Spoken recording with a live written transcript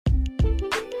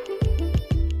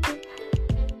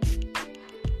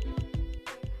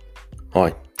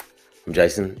Hi, I'm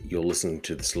Jason. You're listening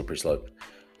to The Slippery Slope.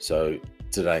 So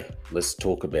today, let's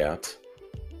talk about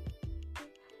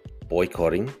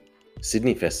boycotting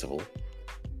Sydney Festival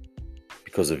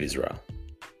because of Israel,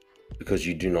 because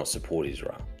you do not support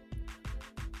Israel.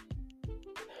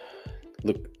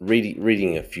 Look,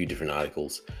 reading a few different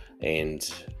articles, and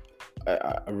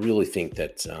I really think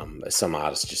that some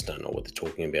artists just don't know what they're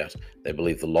talking about. They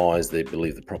believe the lies, they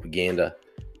believe the propaganda,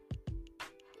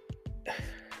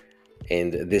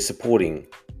 and they're supporting,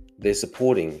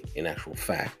 in actual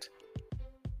fact,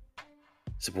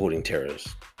 supporting terrorist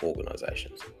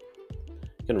organisations.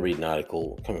 I'm going to read an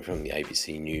article coming from the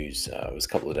ABC News. It was a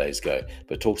couple of days ago,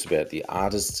 but it talks about the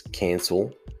artists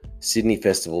cancel Sydney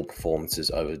Festival performances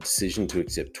over decision to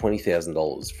accept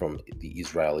 $20,000 from the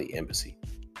Israeli embassy.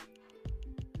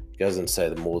 It goes on to say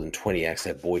that more than 20 acts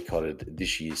have boycotted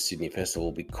this year's Sydney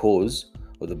Festival because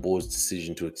of the board's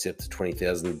decision to accept the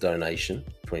 $20,000 donation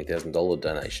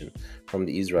from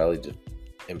the Israeli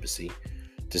embassy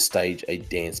to stage a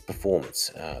dance performance.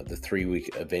 The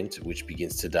 3-week event, which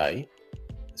begins today,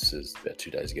 this is about 2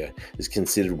 days ago, is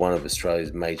considered one of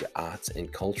Australia's major arts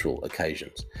and cultural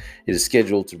occasions. It is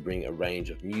scheduled to bring a range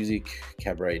of music,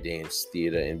 cabaret dance,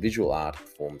 theatre and visual art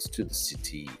performance to the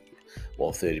city.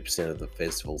 While 30% of the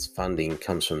festival's funding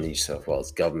comes from the New South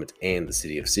Wales Government and the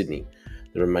City of Sydney,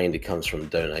 the remainder comes from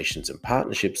donations and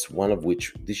partnerships, one of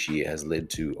which this year has led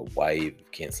to a wave of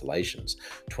cancellations.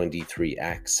 23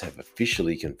 acts have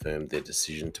officially confirmed their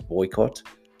decision to boycott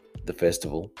the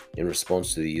festival in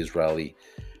response to the Israeli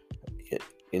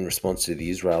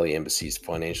embassy's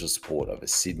financial support of a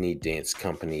Sydney dance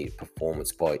company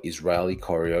performance by Israeli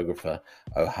choreographer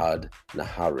Ohad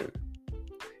Naharin.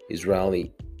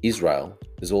 Israel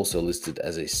is also listed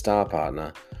as a star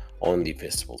partner on the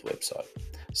festival's website.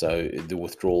 So the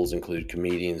withdrawals include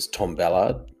comedians Tom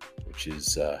Ballard, which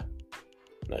is no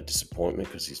disappointment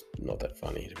because he's not that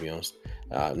funny, to be honest.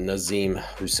 Nazim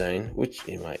Hussain, which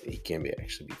he can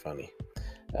actually be funny.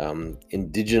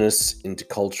 Indigenous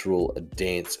intercultural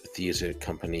dance theatre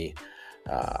company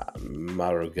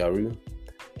Maragaru,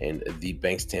 and the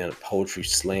Bankstown Poetry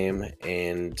Slam,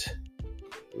 and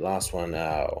last one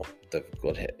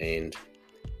and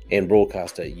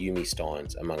broadcaster Yumi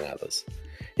Steins, among others.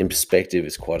 In perspective,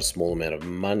 it's quite a small amount of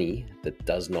money that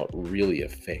does not really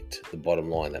affect the bottom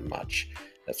line that much.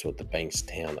 That's what the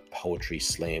Bankstown Poetry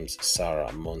Slam's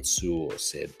Sarah Mansour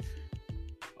said.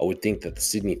 I would think that the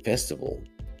Sydney Festival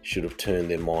should have turned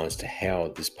their minds to how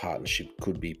this partnership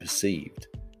could be perceived.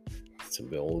 It's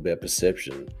all about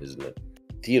perception, isn't it?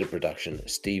 Theatre production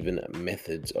Stephen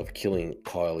Methods of Killing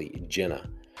Kylie Jenner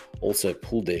also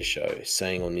pulled their show,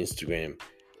 saying on Instagram,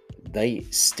 they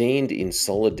stand in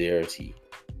solidarity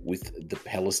with the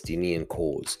Palestinian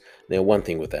cause. Now, one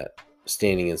thing with that,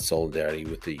 standing in solidarity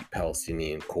with the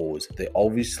Palestinian cause, they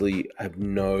obviously have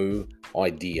no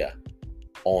idea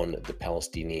on the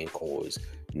Palestinian cause,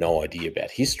 no idea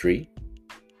about history,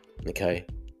 okay?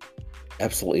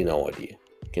 Absolutely no idea.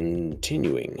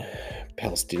 Continuing,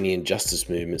 Palestinian Justice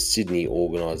Movement Sydney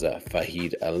organiser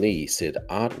Fahid Ali said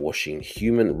art washing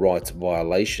human rights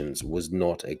violations was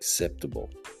not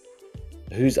acceptable.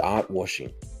 Who's art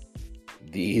washing?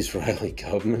 The Israeli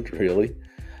government, really?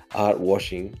 Art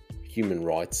washing human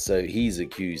rights. So he's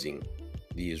accusing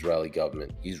the Israeli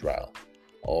government, Israel,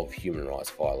 of human rights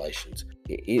violations.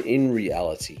 In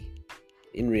reality,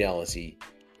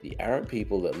 the Arab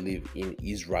people that live in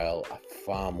Israel are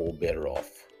far more better off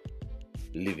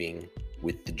living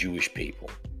with the Jewish people,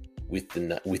 within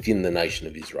the nation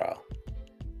of Israel,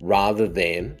 rather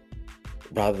than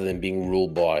being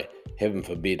ruled by, heaven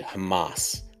forbid,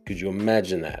 Hamas. Could you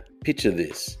imagine that? Picture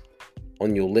this.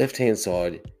 On your left-hand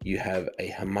side, you have a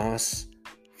Hamas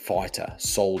fighter,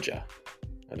 soldier.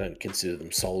 I don't consider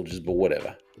them soldiers, but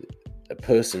whatever. A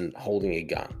person holding a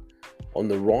gun. On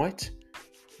the right,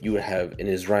 you would have an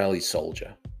Israeli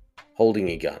soldier holding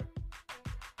a gun.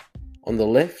 On the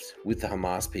left, with the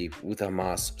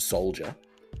Hamas soldier,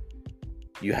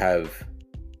 you have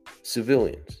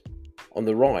civilians. On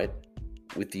the right,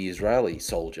 with the Israeli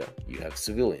soldier, you have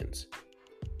civilians.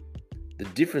 The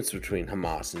difference between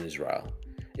Hamas and Israel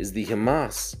is the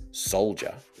Hamas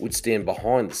soldier would stand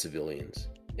behind the civilians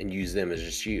and use them as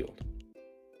a shield.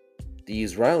 The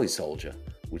Israeli soldier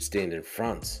would stand in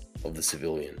front of the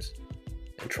civilians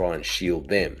and try and shield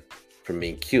them from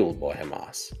being killed by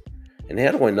Hamas. And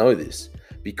how do I know this?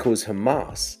 Because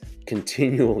Hamas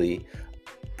continually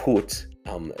put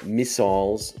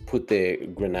missiles, put their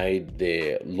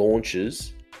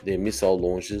missile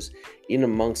launches in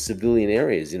amongst civilian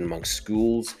areas, in amongst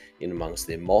schools, in amongst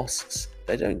their mosques.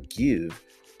 They don't give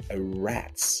a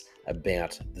rat's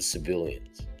about the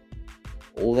civilians.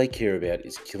 All they care about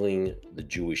is killing the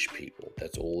Jewish people.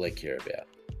 That's all they care about.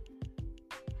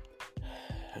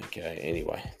 Okay,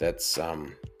 anyway, that's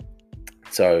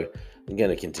so I'm going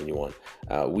to continue on.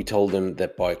 We told them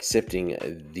that by accepting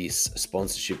this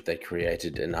sponsorship, they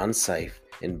created an unsafe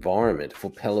environment for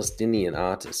Palestinian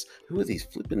artists. Who are these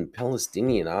flipping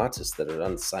Palestinian artists that are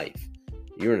unsafe?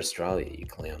 You're in Australia, you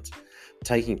clowns.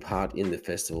 Taking part in the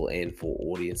festival and for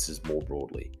audiences more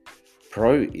broadly.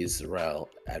 Pro-Israel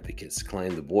advocates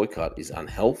claim the boycott is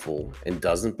unhelpful and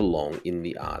doesn't belong in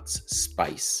the arts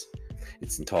space.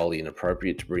 It's entirely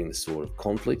inappropriate to bring this sort of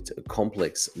conflict, a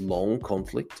complex, long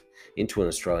conflict, into an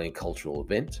Australian cultural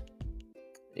event,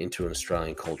 into an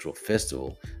Australian cultural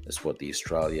festival. That's what the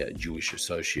Australia Jewish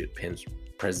Associate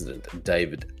President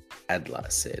David Adler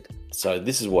said. So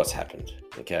this is what's happened,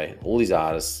 okay? All these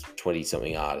artists,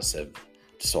 20-something artists, have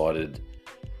decided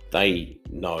they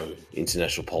know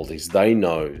international politics. They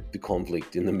know the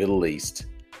conflict in the Middle East,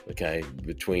 okay,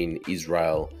 between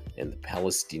Israel and the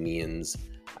Palestinians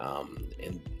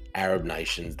and Arab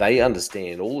nations. They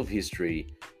understand all of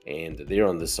history, and they're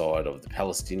on the side of the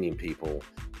Palestinian people,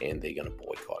 and they're going to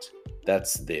boycott.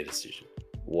 That's their decision.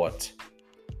 What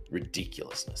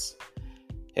ridiculousness.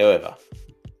 However,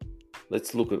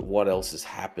 let's look at what else has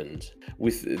happened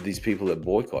with these people that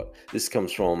boycott. This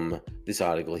comes from this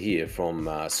article here from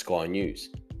Sky News.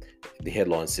 The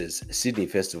headline says, Sydney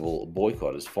Festival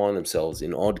boycotters find themselves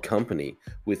in odd company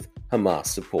with Hamas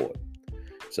support.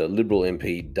 So Liberal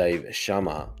MP Dave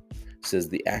Shamar says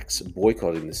the acts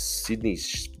boycotting the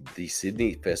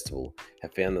Sydney Festival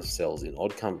have found themselves in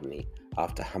odd company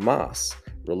after Hamas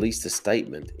released a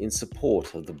statement in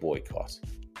support of the boycott.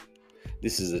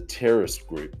 This is a terrorist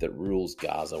group that rules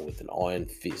Gaza with an iron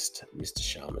fist, Mr.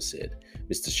 Sharma said.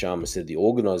 Mr. Sharma said the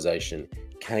organisation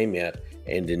came out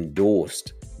and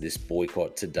endorsed this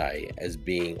boycott today as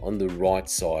being on the right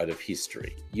side of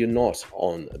history. You're not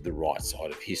on the right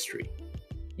side of history.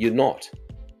 You're not.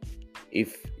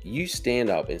 If you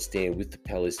stand up and stand with the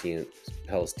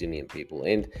Palestinian people,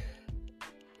 and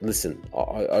listen,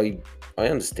 I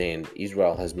understand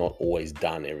Israel has not always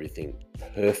done everything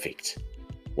perfect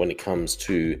when it comes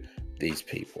to these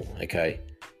people, okay?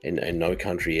 And no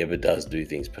country ever does do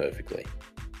things perfectly.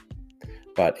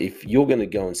 But if you're going to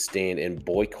go and stand and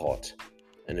boycott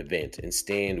an event and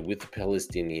stand with the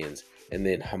Palestinians, and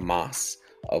then Hamas,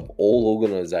 of all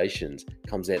organizations,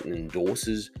 comes out and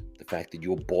endorses the fact that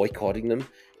you're boycotting them,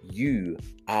 you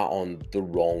are on the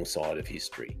wrong side of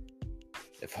history.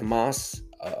 If Hamas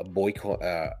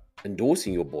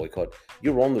endorsing your boycott,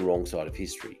 you're on the wrong side of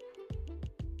history.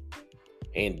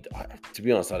 And to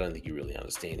be honest, I don't think you really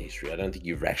understand history. I don't think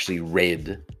you've actually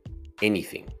read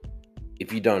anything.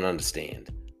 If you don't understand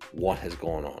what has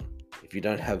gone on, if you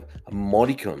don't have a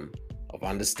modicum of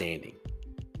understanding,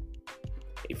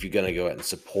 if you're going to go out and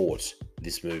support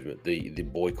this movement, the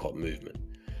boycott movement.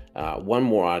 One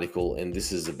more article, and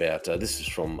this is about, this is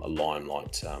from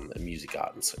Limelight, Music,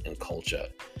 Art and Culture,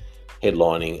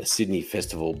 headlining Sydney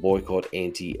Festival boycott,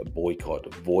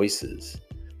 anti-boycott voices.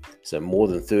 So more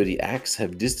than 30 acts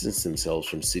have distanced themselves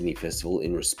from Sydney Festival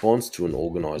in response to an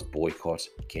organised boycott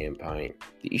campaign.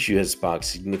 The issue has sparked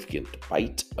significant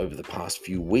debate over the past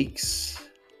few weeks.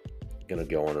 I'm going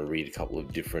to go on and read a couple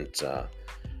of different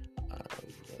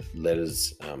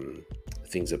letters,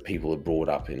 things that people have brought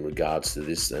up in regards to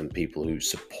this, and people who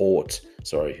support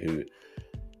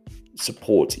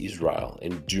Israel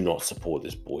and do not support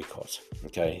this boycott.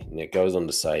 Okay, and it goes on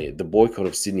to say the boycott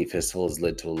of Sydney Festival has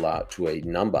led to a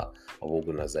number of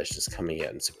organisations coming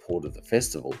out in support of the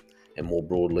festival and more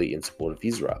broadly in support of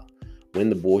Israel. When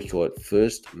the boycott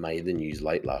first made the news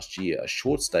late last year, a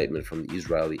short statement from the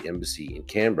Israeli embassy in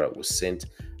Canberra was sent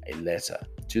a letter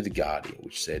to The Guardian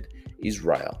which said,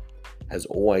 Israel has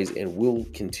always and will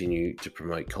continue to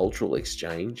promote cultural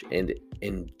exchange and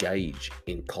engage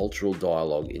in cultural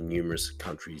dialogue in numerous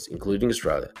countries, including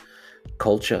Australia.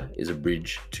 Culture is a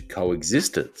bridge to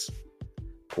coexistence,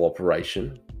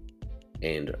 cooperation,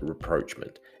 and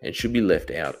rapprochement, and should be left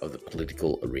out of the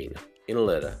political arena. In a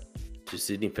letter to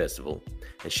Sydney Festival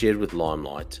and shared with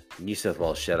Limelight, New South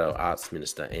Wales Shadow Arts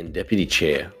Minister and Deputy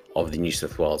Chair of the New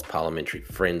South Wales Parliamentary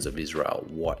Friends of Israel,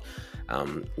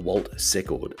 Walt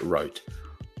Secord, wrote,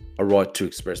 I write to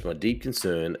express my deep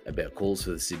concern about calls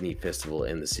for the Sydney Festival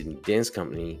and the Sydney Dance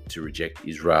Company to reject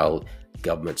Israel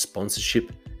government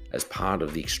sponsorship as part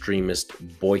of the extremist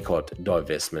boycott,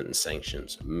 divestment and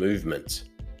sanctions movement.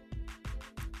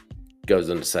 Goes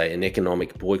on to say an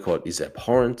economic boycott is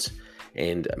abhorrent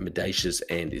and mendacious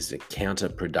and is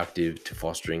counterproductive to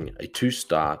fostering a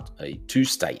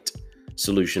two-state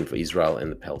solution for Israel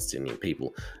and the Palestinian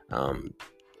people.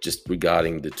 just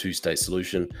regarding the two-state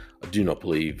solution, I do not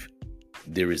believe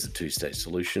there is a two-state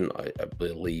solution. I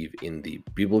believe in the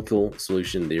biblical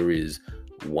solution. There is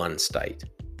one state,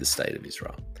 the state of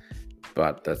Israel.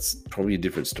 But that's probably a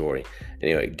different story.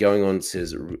 Anyway, going on, it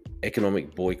says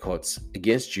economic boycotts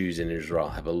against Jews in Israel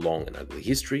have a long and ugly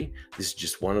history. This is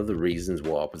just one of the reasons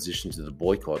why opposition to the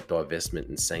boycott, divestment,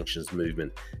 and sanctions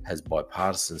movement has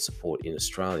bipartisan support in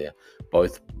Australia.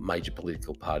 Both major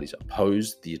political parties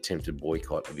opposed the attempted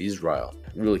boycott of Israel.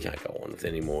 I really can't go on with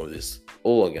any more of this.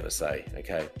 All I'm going to say,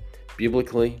 okay,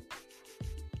 biblically,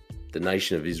 the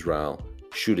nation of Israel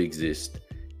should exist.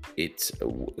 It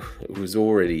was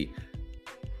already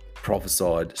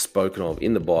prophesied, spoken of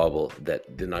in the Bible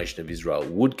that the nation of Israel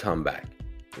would come back,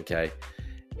 okay?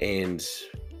 And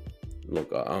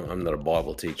look, I'm not a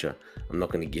Bible teacher. I'm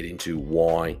not going to get into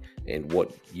why and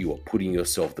what you are putting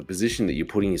yourself, the position that you're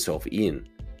putting yourself in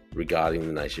regarding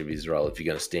the nation of Israel. If you're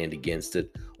going to stand against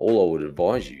it, all I would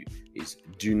advise you is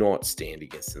do not stand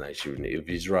against the nation of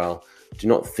Israel. Do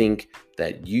not think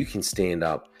that you can stand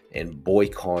up and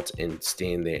boycott and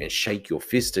stand there and shake your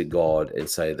fist at God and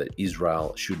say that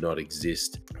Israel should not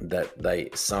exist, that they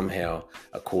somehow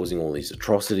are causing all these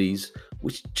atrocities,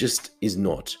 which just is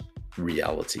not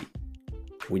reality.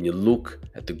 When you look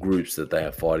at the groups that they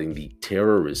are fighting, the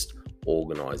terrorist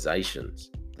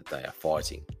organizations that they are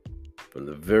fighting, from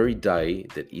the very day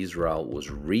that Israel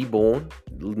was reborn,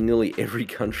 nearly every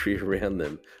country around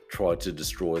them tried to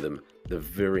destroy them the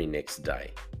very next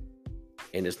day.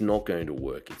 And it's not going to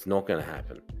work. It's not going to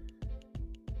happen.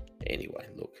 Anyway,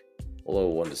 look, all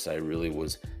I wanted to say really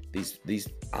was these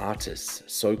artists,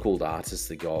 so-called artists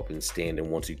that go up and stand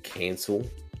and want to cancel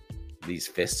these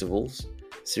festivals.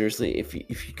 Seriously, if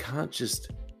you can't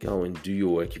just go and do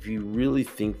your work, if you really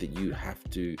think that you have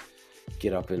to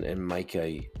get up and make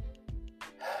a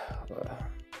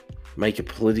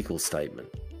political statement.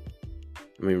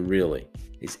 I mean, really,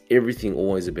 is everything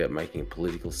always about making a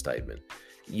political statement?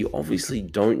 You obviously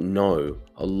don't know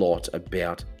a lot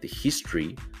about the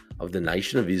history of the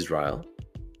nation of Israel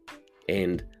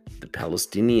and the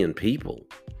Palestinian people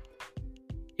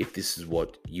if this is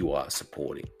what you are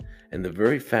supporting. And the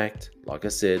very fact, like I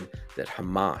said, that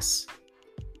Hamas,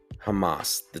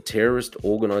 the terrorist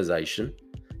organization,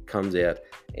 comes out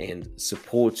and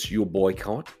supports your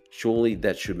boycott, surely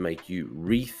that should make you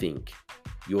rethink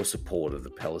your support of the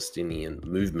Palestinian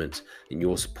movement and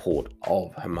your support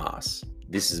of Hamas.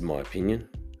 This is my opinion.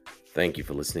 Thank you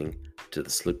for listening to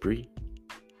the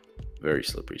very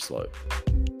slippery slope.